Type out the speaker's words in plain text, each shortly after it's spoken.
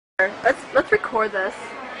Let's record this.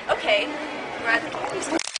 Okay. We're at the candy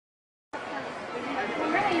store.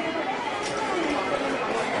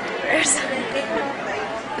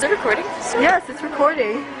 Is it recording? Yes, it's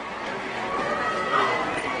recording.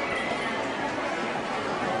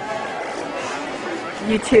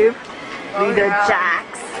 YouTube. Leader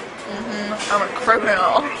Jax. I'm a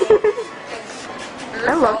criminal.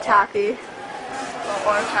 I love taffy.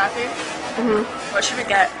 Or taffy? What should we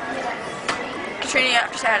get? Katrina, you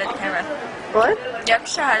have to say hi to the camera. What? You have to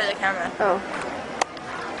say hi to the camera. Oh.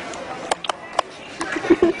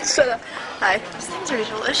 Shut up. Hi. These things are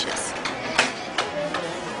delicious.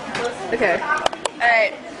 Okay.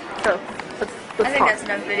 Alright. So, let's I think talk. that's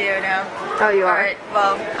enough video now. Oh, you are? Alright,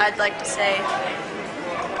 well, I'd like to say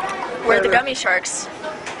we're the gummy sharks.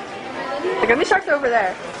 The gummy sharks are over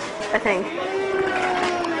there, I think.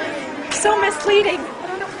 So misleading.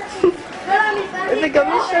 The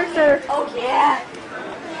gummy sharks are... Oh yeah.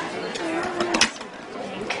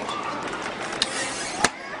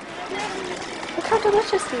 Look how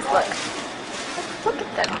delicious these look. Look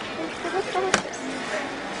at them. They look delicious.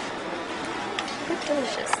 They look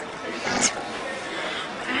delicious.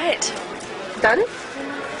 Alright. Done?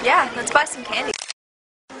 Yeah, let's buy some candy.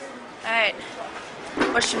 Alright.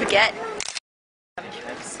 What should we get? Gummy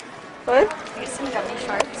sharks. What? Get some gummy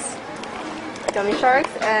sharks. Gummy sharks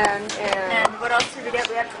and And what else did we get?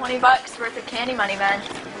 We have $20 worth of candy money, man.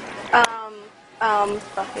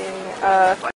 fucking